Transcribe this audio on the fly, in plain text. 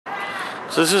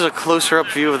So this is a closer up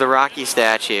view of the Rocky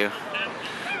statue.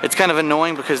 It's kind of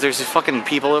annoying because there's these fucking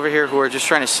people over here who are just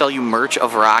trying to sell you merch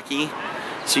of Rocky.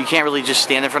 So you can't really just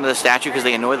stand in front of the statue because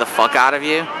they annoy the fuck out of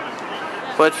you.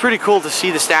 But it's pretty cool to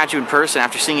see the statue in person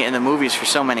after seeing it in the movies for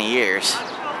so many years.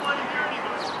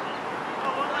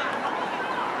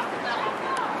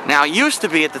 Now it used to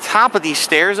be at the top of these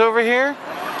stairs over here,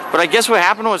 but I guess what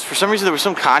happened was for some reason there was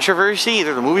some controversy.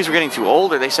 Either the movies were getting too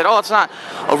old or they said, oh, it's not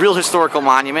a real historical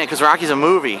monument because Rocky's a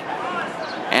movie.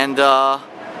 And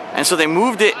so they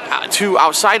moved it to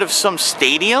outside of some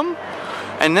stadium,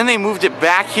 and then they moved it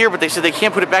back here, but they said they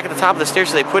can't put it back at the top of the stairs,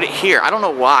 so they put it here. I don't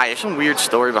know why. There's some weird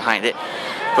story behind it.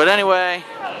 But anyway,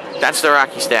 that's the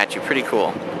Rocky statue. Pretty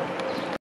cool.